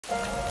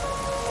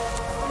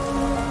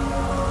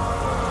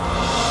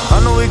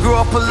we grew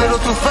up a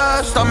little too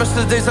fast. I miss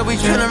the days that we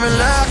chill and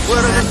relax. Where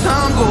did the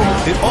time go?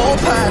 It all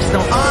passed, now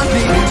I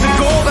need to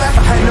go back.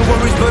 I had no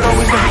worries but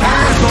always the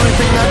plans. The only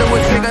thing I do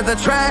is take out the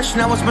trash.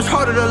 Now it's much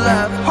harder to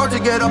laugh, hard to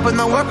get up and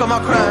then work on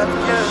my craft.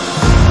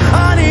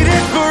 I need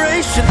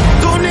inspiration,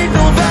 don't need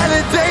no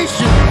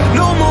validation.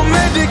 No more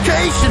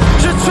medication,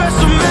 just try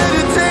some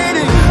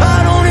meditating. I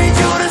don't need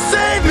you to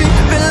save me,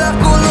 feel like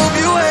all of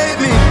you hate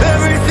me.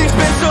 Everything's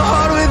been so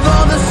hard with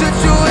all the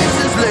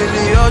situations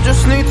lately. I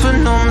just need to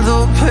numb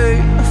the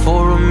pain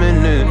for a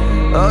minute.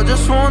 I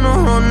just wanna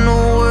run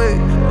away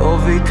on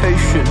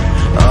vacation.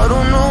 I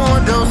don't know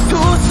what else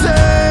to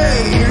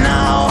say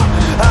now.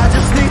 I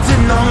just need to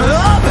numb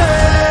the pain.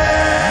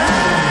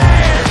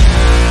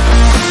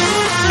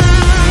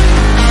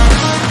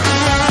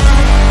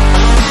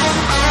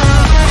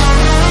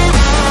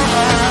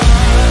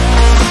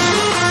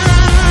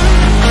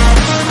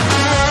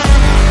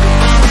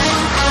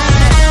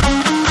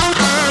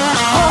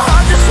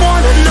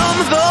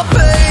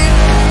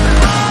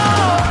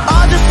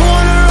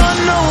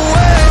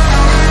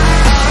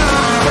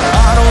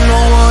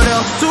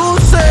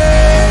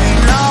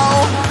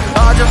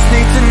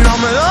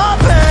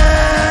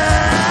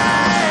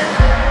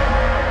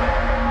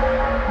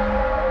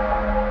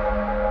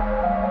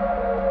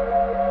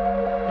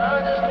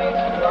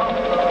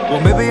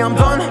 Maybe I'm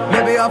done,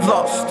 maybe I've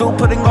lost. Still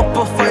putting up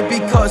a fight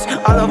because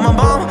I love my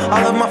mom,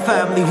 I love my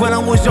family. When I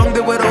was young,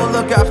 they would all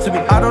look after me.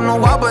 I don't know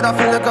why, but I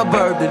feel like a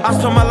burden. I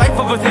spend my life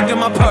overthinking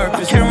my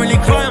purpose. Can't really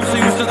cry, I'm so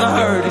used to the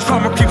hurt.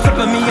 Trauma keeps up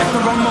at me at the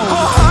wrong moment.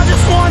 Oh, I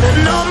just wanna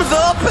numb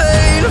the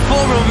pain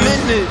for a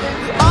minute.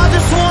 I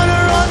just wanna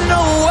run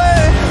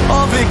away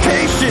on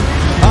vacation.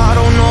 I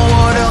don't know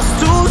what else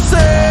to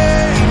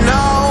say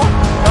now.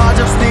 I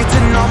just need to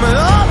numb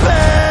the pain.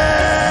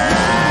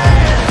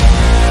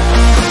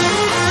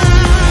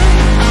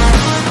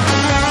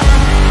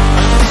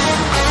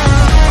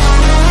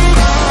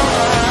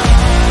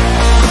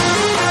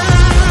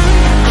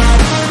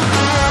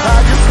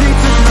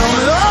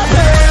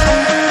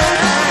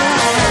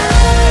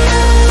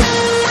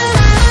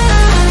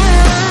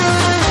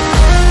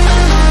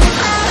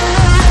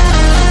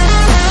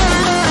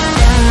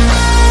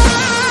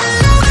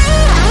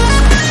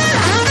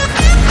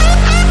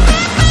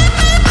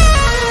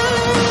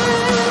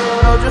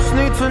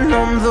 To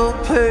numb the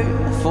pain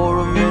for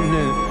a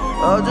minute.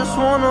 I just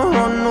wanna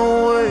run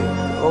away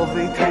on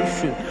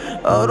vacation.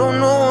 I don't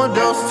know what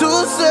else to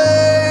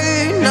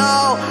say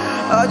now.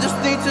 I just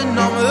need to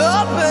numb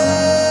the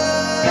pain.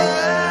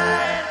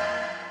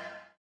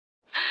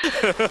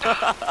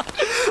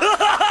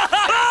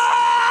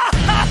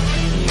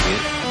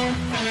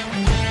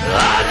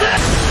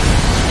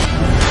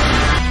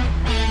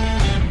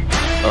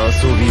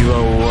 遊びは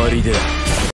終わりだ。